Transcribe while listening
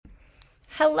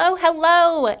Hello,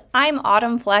 hello! I'm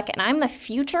Autumn Fleck, and I'm the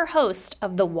future host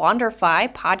of the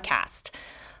Wanderfi podcast.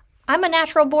 I'm a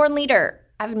natural-born leader.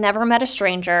 I've never met a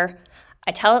stranger.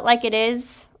 I tell it like it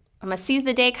is. I'm a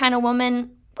seize-the-day kind of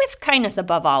woman with kindness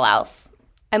above all else.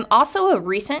 I'm also a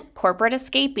recent corporate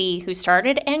escapee who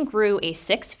started and grew a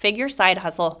six-figure side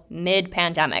hustle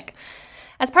mid-pandemic.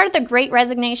 As part of the Great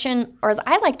Resignation, or as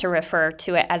I like to refer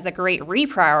to it as the Great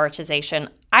Reprioritization,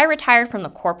 I retired from the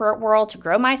corporate world to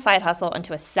grow my side hustle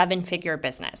into a seven-figure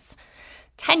business.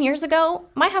 10 years ago,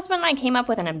 my husband and I came up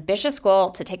with an ambitious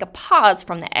goal to take a pause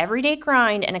from the everyday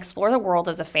grind and explore the world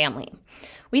as a family.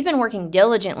 We've been working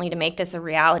diligently to make this a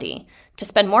reality, to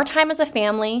spend more time as a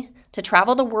family, to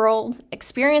travel the world,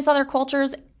 experience other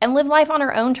cultures, and live life on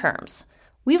our own terms.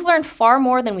 We've learned far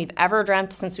more than we've ever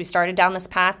dreamt since we started down this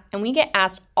path, and we get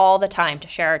asked all the time to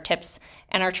share our tips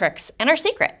and our tricks and our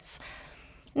secrets.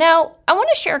 Now, I want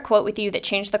to share a quote with you that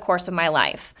changed the course of my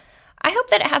life. I hope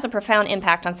that it has a profound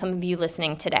impact on some of you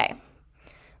listening today.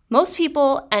 Most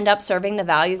people end up serving the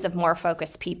values of more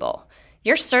focused people.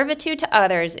 Your servitude to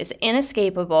others is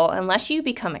inescapable unless you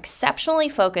become exceptionally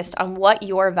focused on what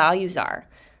your values are.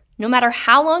 No matter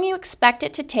how long you expect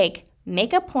it to take,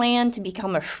 make a plan to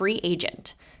become a free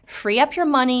agent. Free up your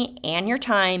money and your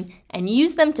time and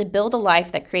use them to build a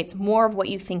life that creates more of what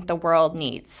you think the world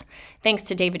needs. Thanks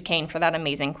to David Kane for that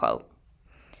amazing quote.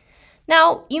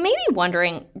 Now, you may be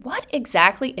wondering, what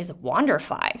exactly is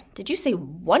Wanderfi? Did you say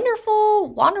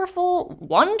wonderful,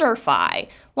 Wanderfi?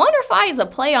 Wanderfi is a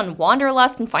play on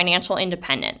Wanderlust and financial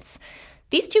independence.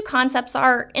 These two concepts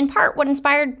are, in part, what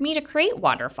inspired me to create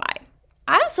Wanderfi.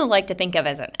 I also like to think of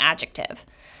as an adjective.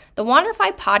 The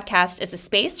Wanderfi podcast is a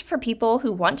space for people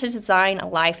who want to design a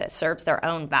life that serves their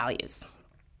own values.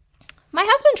 My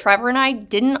husband Trevor and I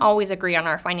didn't always agree on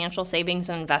our financial savings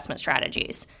and investment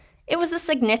strategies. It was a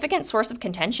significant source of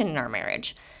contention in our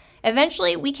marriage.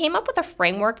 Eventually, we came up with a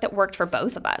framework that worked for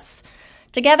both of us.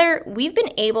 Together, we've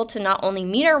been able to not only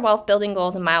meet our wealth building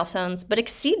goals and milestones, but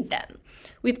exceed them.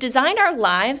 We've designed our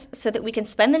lives so that we can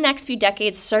spend the next few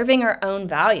decades serving our own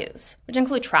values, which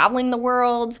include traveling the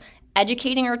world,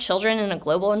 educating our children in a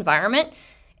global environment,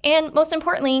 and most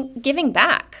importantly, giving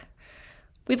back.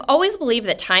 We've always believed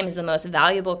that time is the most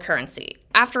valuable currency.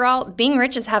 After all, being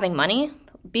rich is having money.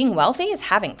 Being wealthy is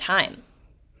having time.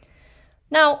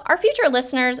 Now, our future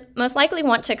listeners most likely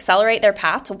want to accelerate their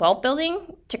path to wealth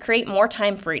building to create more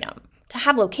time freedom, to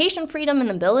have location freedom and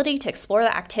the ability to explore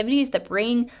the activities that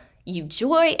bring you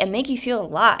joy and make you feel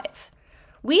alive.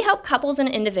 We help couples and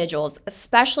individuals,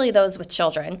 especially those with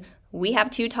children. We have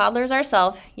 2 toddlers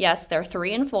ourselves, yes, they're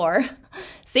 3 and 4,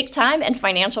 seek time and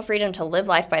financial freedom to live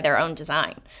life by their own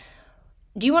design.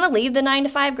 Do you want to leave the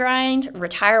 9-to-5 grind,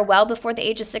 retire well before the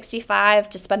age of 65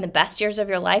 to spend the best years of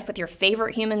your life with your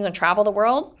favorite humans and travel the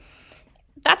world?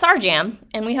 That's our jam,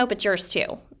 and we hope it's yours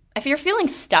too. If you're feeling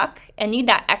stuck and need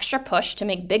that extra push to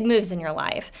make big moves in your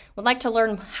life, would like to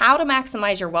learn how to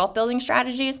maximize your wealth building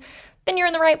strategies, then you're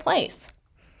in the right place.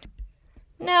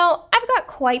 Now, I've got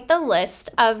quite the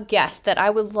list of guests that I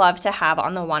would love to have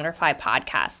on the Wanderfi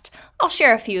podcast. I'll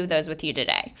share a few of those with you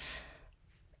today.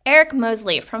 Eric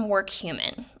Mosley from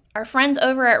WorkHuman, our friends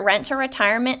over at Rent to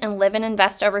Retirement and Live and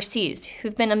Invest Overseas,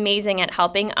 who've been amazing at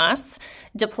helping us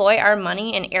deploy our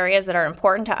money in areas that are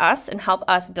important to us and help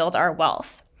us build our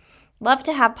wealth. Love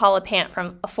to have Paula Pant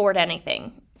from Afford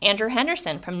Anything, Andrew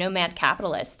Henderson from Nomad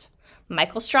Capitalist,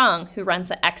 Michael Strong, who runs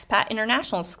the Expat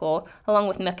International School, along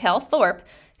with Mikkel Thorpe,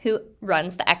 who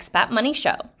runs the Expat Money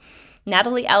Show,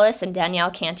 Natalie Ellis and Danielle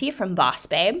Canty from Boss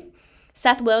Babe,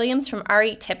 Seth Williams from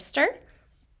RE Tipster,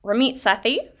 Ramit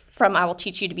Sethi from I Will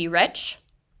Teach You to Be Rich,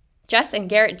 Jess and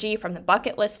Garrett G from the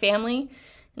Bucket List family,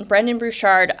 and Brendan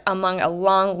Bouchard, among a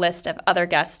long list of other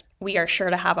guests we are sure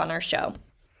to have on our show.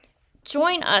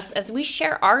 Join us as we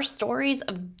share our stories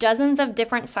of dozens of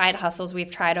different side hustles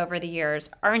we've tried over the years,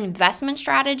 our investment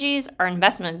strategies, our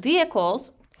investment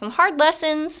vehicles, some hard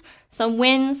lessons, some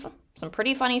wins, some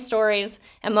pretty funny stories,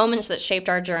 and moments that shaped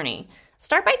our journey.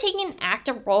 Start by taking an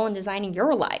active role in designing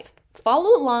your life.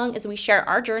 Follow along as we share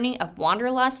our journey of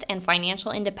wanderlust and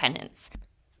financial independence.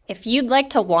 If you'd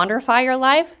like to Wanderfi your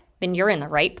life, then you're in the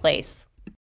right place.